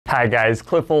Hi guys,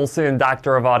 Cliff Olson,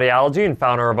 Doctor of Audiology and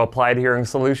founder of Applied Hearing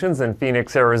Solutions in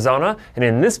Phoenix, Arizona. And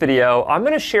in this video, I'm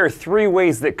going to share 3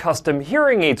 ways that custom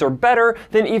hearing aids are better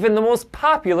than even the most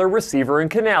popular receiver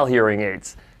and canal hearing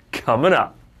aids. Coming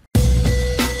up.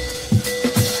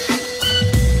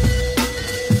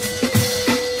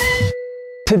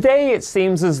 Today, it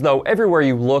seems as though everywhere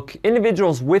you look,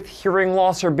 individuals with hearing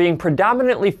loss are being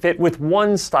predominantly fit with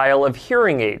one style of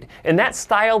hearing aid. And that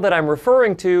style that I'm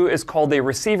referring to is called a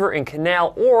receiver in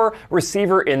canal or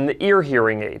receiver in the ear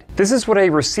hearing aid. This is what a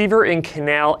receiver in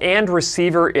canal and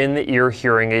receiver in the ear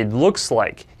hearing aid looks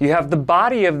like. You have the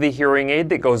body of the hearing aid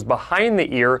that goes behind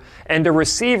the ear and a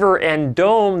receiver and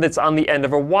dome that's on the end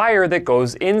of a wire that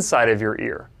goes inside of your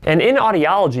ear. And in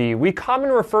audiology, we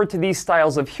commonly refer to these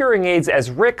styles of hearing aids as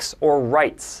RICs or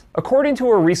rights. According to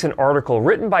a recent article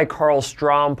written by Carl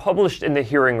Strom published in the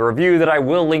Hearing Review that I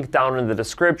will link down in the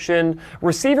description,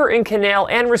 receiver in canal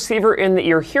and receiver in the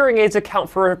ear hearing aids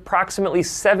account for approximately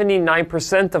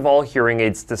 79% of all hearing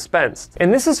aids dispensed.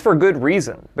 And this is for good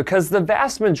reason, because the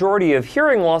vast majority of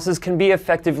hearing losses can be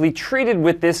effectively treated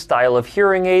with this style of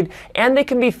hearing aid, and they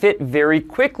can be fit very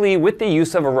quickly with the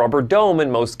use of a rubber dome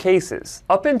in most cases.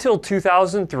 Up until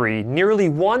 2003, nearly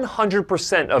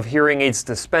 100% of hearing aids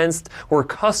dispensed were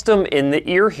custom in the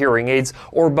ear hearing aids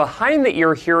or behind the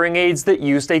ear hearing aids that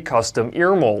used a custom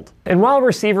ear mold. And while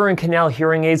receiver and canal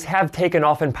hearing aids have taken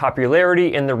off in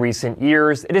popularity in the recent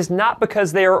years, it is not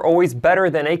because they are always better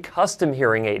than a custom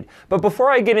hearing aid. But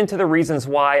before I get into the reasons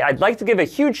why, I'd like to give a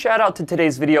huge shout out to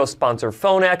today's video sponsor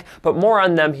Phonak, but more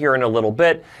on them here in a little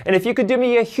bit. And if you could do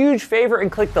me a huge favor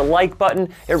and click the like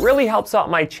button, it really helps out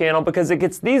my channel because it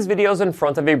gets these videos in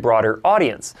front of a broader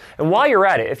audience. And while you're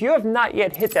at it, if you have not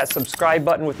yet hit that subscribe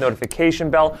button with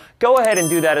notification bell, go ahead and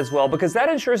do that as well, because that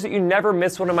ensures that you never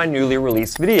miss one of my newly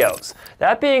released videos.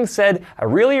 That being said, I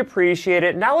really appreciate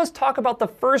it. Now let's talk about the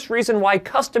first reason why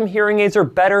custom hearing aids are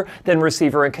better than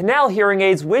receiver and canal hearing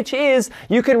aids, which is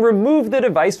you can remove the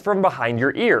device from behind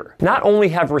your ear. Not only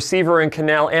have receiver and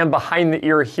canal and behind the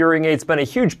ear hearing aids been a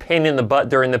huge pain in the butt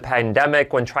during the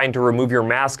pandemic when trying to remove your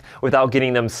mask without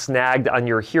getting them snagged on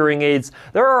your hearing aids,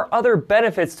 there are other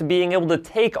benefits to being able to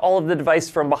take all of the device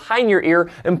from behind your ear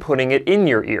and putting it in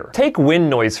your ear. Take wind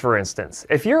noise, for instance.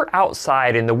 If you're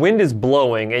outside and the wind is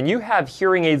blowing and you have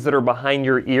hearing aids that are behind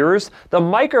your ears, the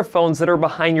microphones that are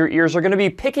behind your ears are going to be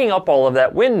picking up all of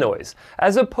that wind noise,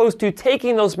 as opposed to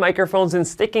taking those microphones and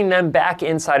sticking them back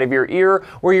inside of your ear,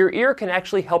 where your ear can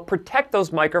actually help protect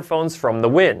those microphones from the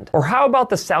wind. Or how about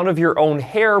the sound of your own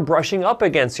hair brushing up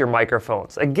against your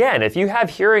microphones? Again, if you have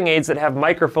hearing aids that have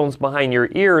microphones behind your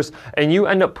ears and you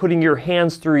end up putting your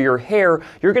hands through your hair,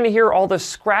 you're going to hear all the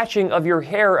scratching of your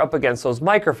hair up against those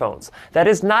microphones. That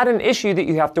is not an issue that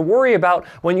you have to worry about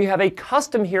when you have a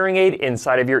custom hearing aid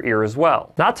inside of your ear as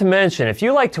well. Not to mention, if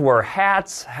you like to wear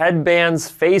hats, headbands,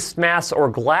 face masks, or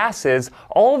glasses,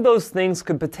 all of those things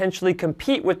could potentially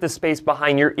compete with the space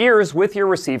behind your ears with your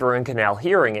receiver and canal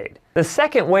hearing aid. The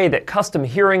second way that custom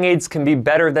hearing aids can be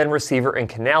better than receiver and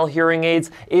canal hearing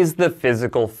aids is the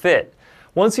physical fit.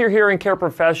 Once your hearing care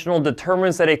professional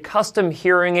determines that a custom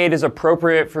hearing aid is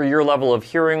appropriate for your level of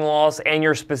hearing loss and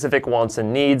your specific wants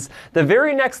and needs, the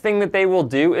very next thing that they will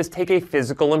do is take a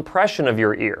physical impression of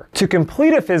your ear. To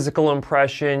complete a physical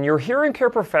impression, your hearing care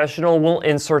professional will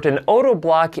insert an oto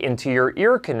block into your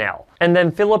ear canal, and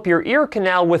then fill up your ear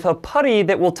canal with a putty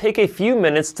that will take a few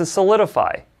minutes to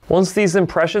solidify. Once these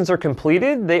impressions are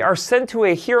completed, they are sent to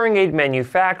a hearing aid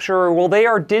manufacturer where they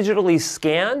are digitally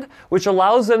scanned, which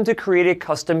allows them to create a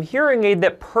custom hearing aid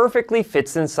that perfectly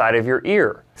fits inside of your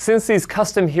ear. Since these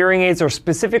custom hearing aids are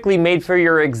specifically made for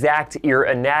your exact ear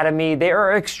anatomy, they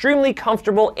are extremely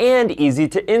comfortable and easy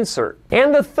to insert.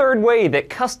 And the third way that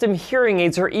custom hearing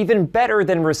aids are even better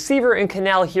than receiver and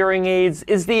canal hearing aids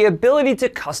is the ability to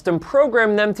custom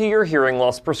program them to your hearing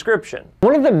loss prescription.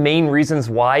 One of the main reasons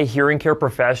why hearing care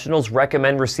professionals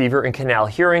recommend receiver and canal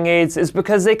hearing aids is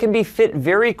because they can be fit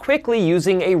very quickly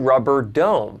using a rubber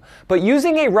dome. But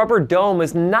using a rubber dome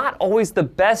is not always the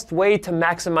best way to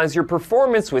maximize your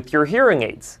performance with your hearing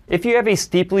aids. If you have a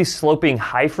steeply sloping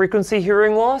high frequency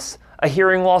hearing loss, a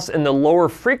hearing loss in the lower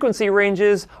frequency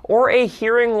ranges, or a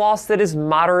hearing loss that is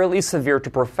moderately severe to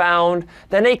profound,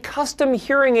 then a custom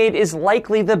hearing aid is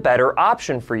likely the better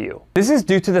option for you. This is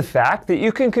due to the fact that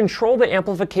you can control the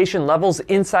amplification levels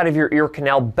inside of your ear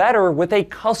canal better with a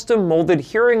custom molded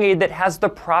hearing aid that has the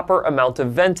proper amount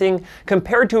of venting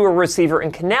compared to a receiver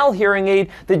and canal hearing aid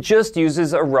that just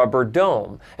uses a rubber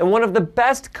dome. And one of the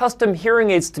best custom hearing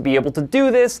aids to be able to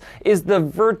do this is the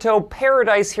Virto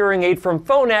Paradise hearing aid from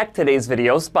Phonak, today's today's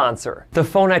video sponsor. The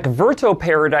Phonak Virto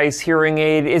Paradise hearing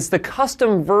aid is the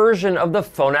custom version of the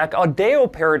Phonak Audio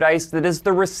Paradise that is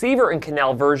the receiver and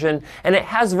canal version, and it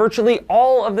has virtually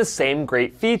all of the same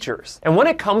great features. And when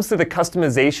it comes to the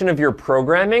customization of your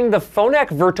programming, the Phonak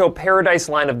Virto Paradise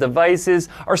line of devices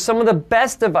are some of the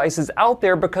best devices out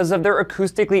there because of their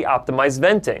acoustically optimized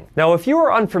venting. Now, if you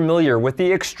are unfamiliar with the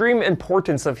extreme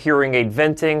importance of hearing aid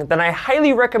venting, then I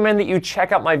highly recommend that you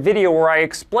check out my video where I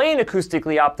explain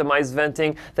acoustically optimized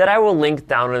venting that I will link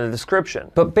down in the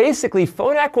description. But basically,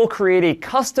 Phonak will create a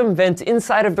custom vent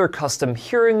inside of their custom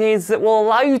hearing aids that will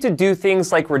allow you to do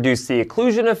things like reduce the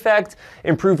occlusion effect,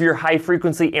 improve your high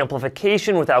frequency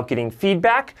amplification without getting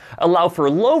feedback, allow for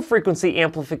low frequency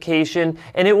amplification,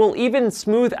 and it will even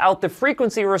smooth out the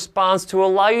frequency response to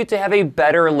allow you to have a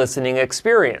better listening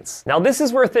experience. Now, this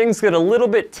is where things get a little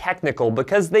bit technical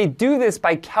because they do this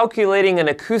by calculating an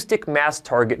acoustic mass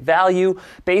target value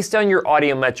based on your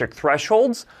audiometric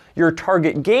thresholds, your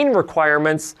target gain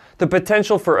requirements, the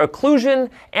potential for occlusion,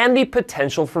 and the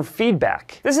potential for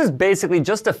feedback. This is basically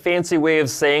just a fancy way of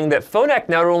saying that Phonak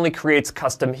not only creates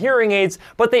custom hearing aids,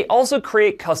 but they also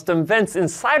create custom vents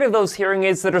inside of those hearing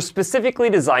aids that are specifically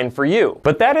designed for you.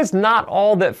 But that is not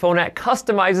all that Phonak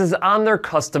customizes on their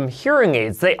custom hearing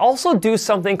aids. They also do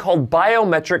something called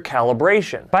biometric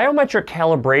calibration. Biometric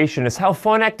calibration is how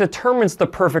Phonak determines the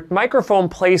perfect microphone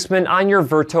placement on your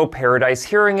Virto Paradise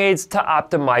hearing aids to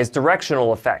optimize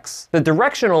directional effects. The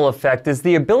directional effect is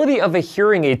the ability of a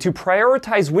hearing aid to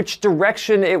prioritize which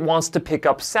direction it wants to pick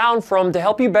up sound from to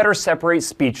help you better separate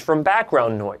speech from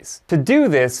background noise. To do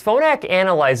this, Phonak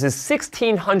analyzes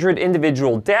 1,600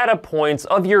 individual data points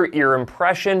of your ear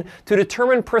impression to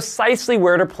determine precisely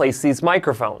where to place these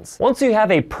microphones. Once you have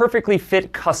a perfectly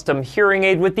fit custom hearing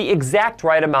aid with the exact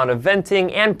right amount of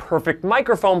venting and perfect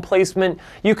microphone placement,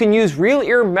 you can use real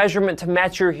ear measurement to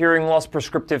match your hearing loss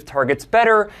prescriptive targets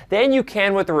better than you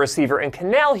can with a receiver and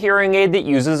canal hearing aid that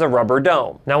uses a rubber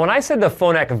dome. Now, when I said the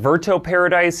Phonak Virto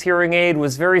Paradise hearing aid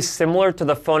was very similar to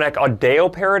the Phonak Audio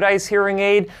Paradise hearing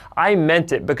aid, I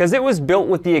meant it because it was built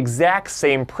with the exact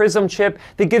same prism chip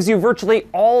that gives you virtually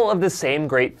all of the same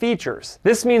great features.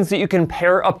 This means that you can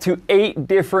pair up to 8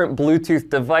 different Bluetooth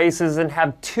devices and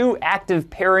have 2 active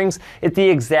pairings at the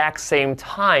exact same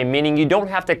time, meaning you don't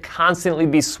have to constantly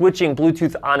be switching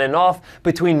Bluetooth on and off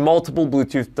between multiple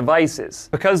Bluetooth devices.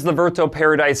 Because the Virto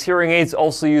Paradise hearing aids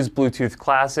also use Bluetooth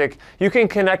Classic, you can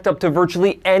connect up to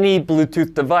virtually any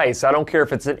Bluetooth device. I don't care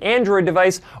if it's an Android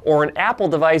device or an Apple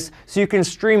device, so you can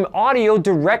stream audio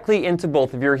directly into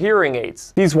both of your hearing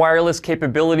aids. These wireless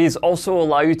capabilities also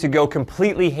allow you to go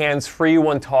completely hands-free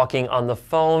when talking on the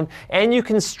phone, and you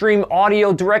can stream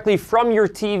audio directly from your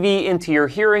TV into your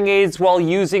hearing aids while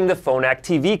using the Phonak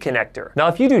TV connector. Now,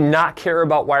 if you do not care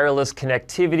about wireless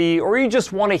connectivity, or you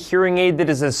just want a hearing aid that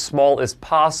is as small as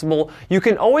possible, you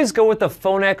can always go with the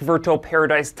Phonak Virto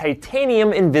Paradise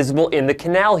Titanium Invisible in the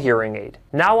Canal hearing aid.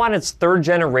 Now on its 3rd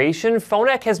generation,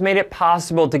 Phonak has made it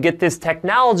possible to get this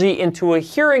technology into a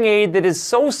hearing aid that is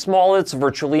so small it's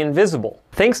virtually invisible.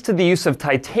 Thanks to the use of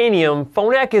titanium,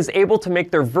 Phonak is able to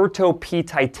make their Virto P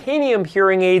Titanium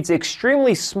hearing aids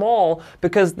extremely small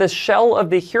because the shell of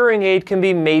the hearing aid can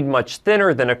be made much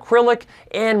thinner than acrylic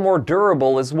and more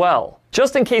durable as well.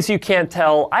 Just in case you can't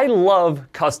tell, I love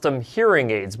custom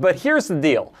hearing aids, but here's the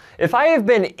deal. If I have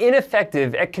been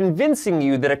ineffective at convincing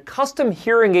you that a custom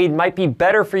hearing aid might be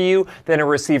better for you than a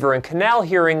receiver and canal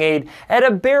hearing aid, at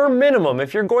a bare minimum,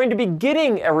 if you're going to be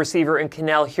getting a receiver and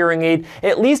canal hearing aid,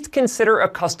 at least consider a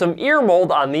custom ear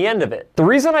mold on the end of it. The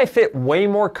reason I fit way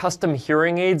more custom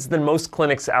hearing aids than most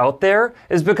clinics out there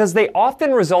is because they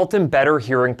often result in better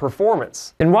hearing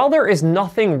performance. And while there is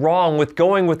nothing wrong with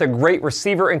going with a great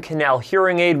receiver and canal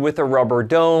hearing aid with a rubber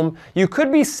dome, you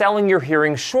could be selling your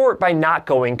hearing short by not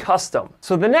going custom.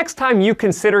 So the next time you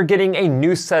consider getting a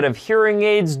new set of hearing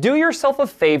aids, do yourself a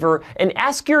favor and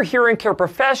ask your hearing care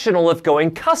professional if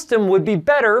going custom would be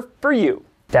better for you.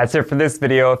 That's it for this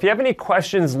video. If you have any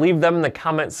questions, leave them in the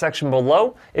comment section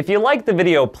below. If you liked the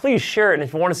video, please share it. And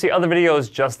if you want to see other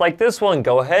videos just like this one,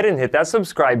 go ahead and hit that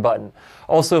subscribe button.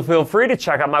 Also, feel free to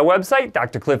check out my website,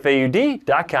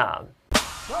 drcliffaud.com.